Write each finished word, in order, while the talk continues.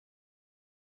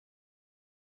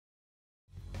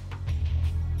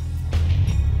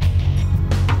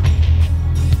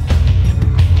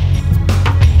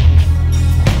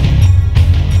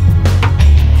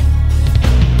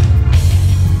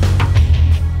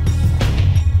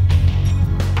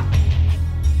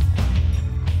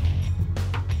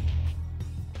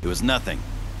was nothing.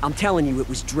 I'm telling you, it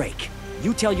was Drake.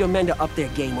 You tell your men to up their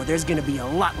game or there's gonna be a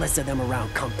lot less of them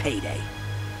around come payday.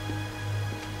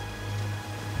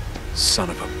 Son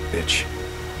of a bitch.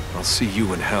 I'll see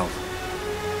you in hell.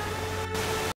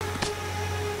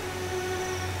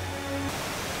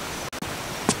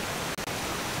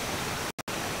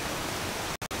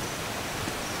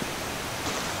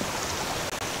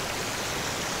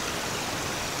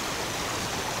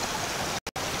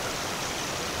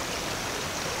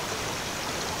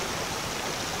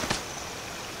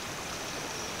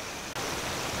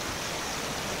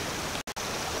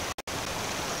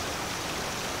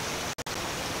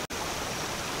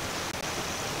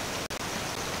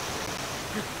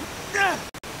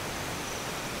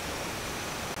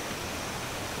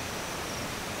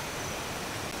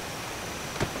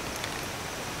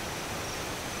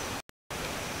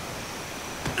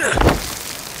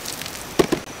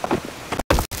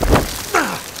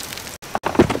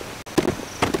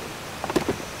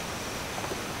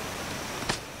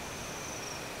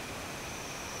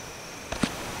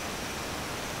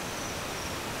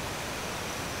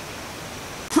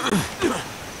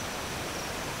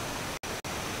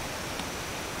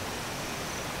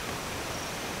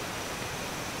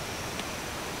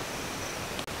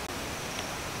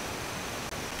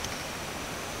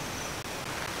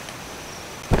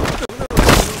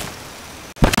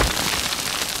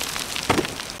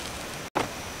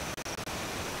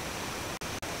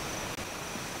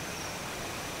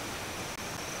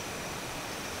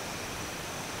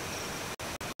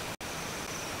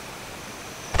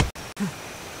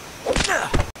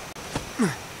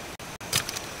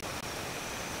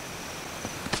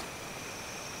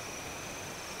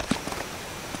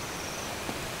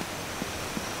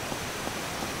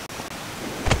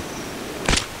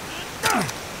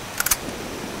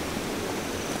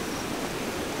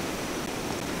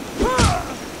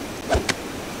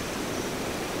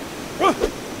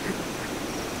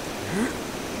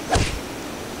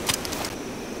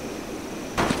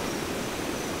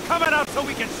 Coming up so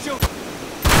we can shoot!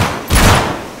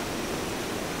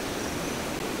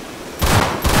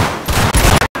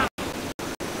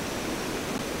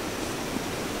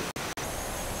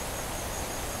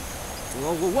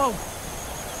 Whoa, whoa,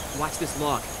 whoa! Watch this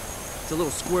log. It's a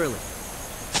little squirrely.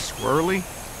 Squirrely?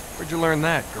 Where'd you learn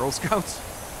that? Girl Scouts?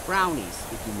 Brownies,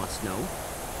 if you must know.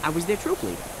 I was their troop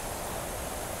leader.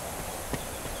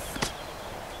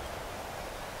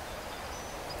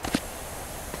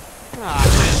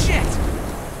 Ah, shit!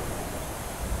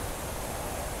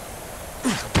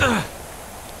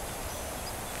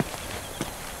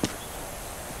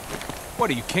 What,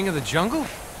 are you king of the jungle?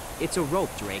 It's a rope,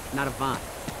 Drake, not a vine.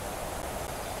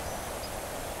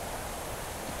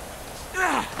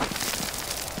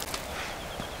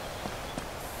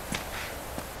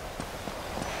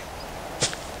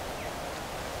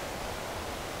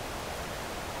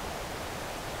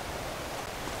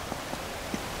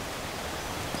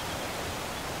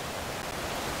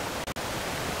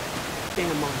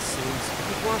 Damn monsoons.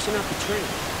 Keep washing out the train.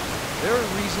 There a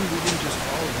reason we didn't just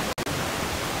follow you?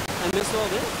 I missed all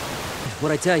this.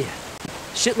 What'd I tell you?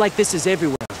 Shit like this is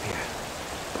everywhere up here.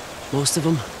 Most of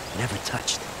them never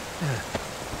touched.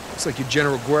 Looks like your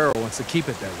General Guerrero wants to keep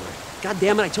it that way. God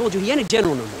damn it, I told you, he ain't a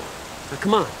general no more. Now,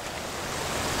 come on.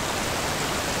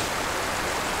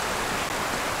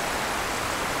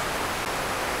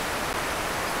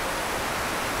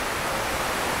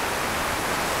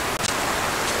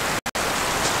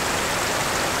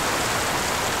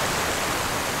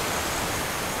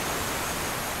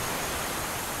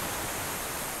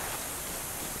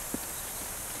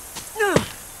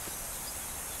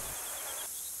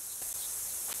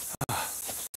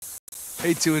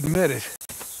 Hate to admit it,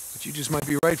 but you just might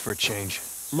be right for a change.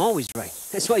 I'm always right.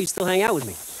 That's why you still hang out with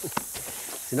me.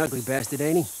 He's an ugly bastard,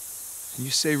 ain't he? And you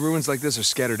say ruins like this are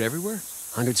scattered everywhere?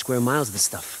 100 square miles of the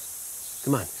stuff.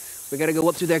 Come on, we gotta go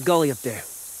up through that gully up there.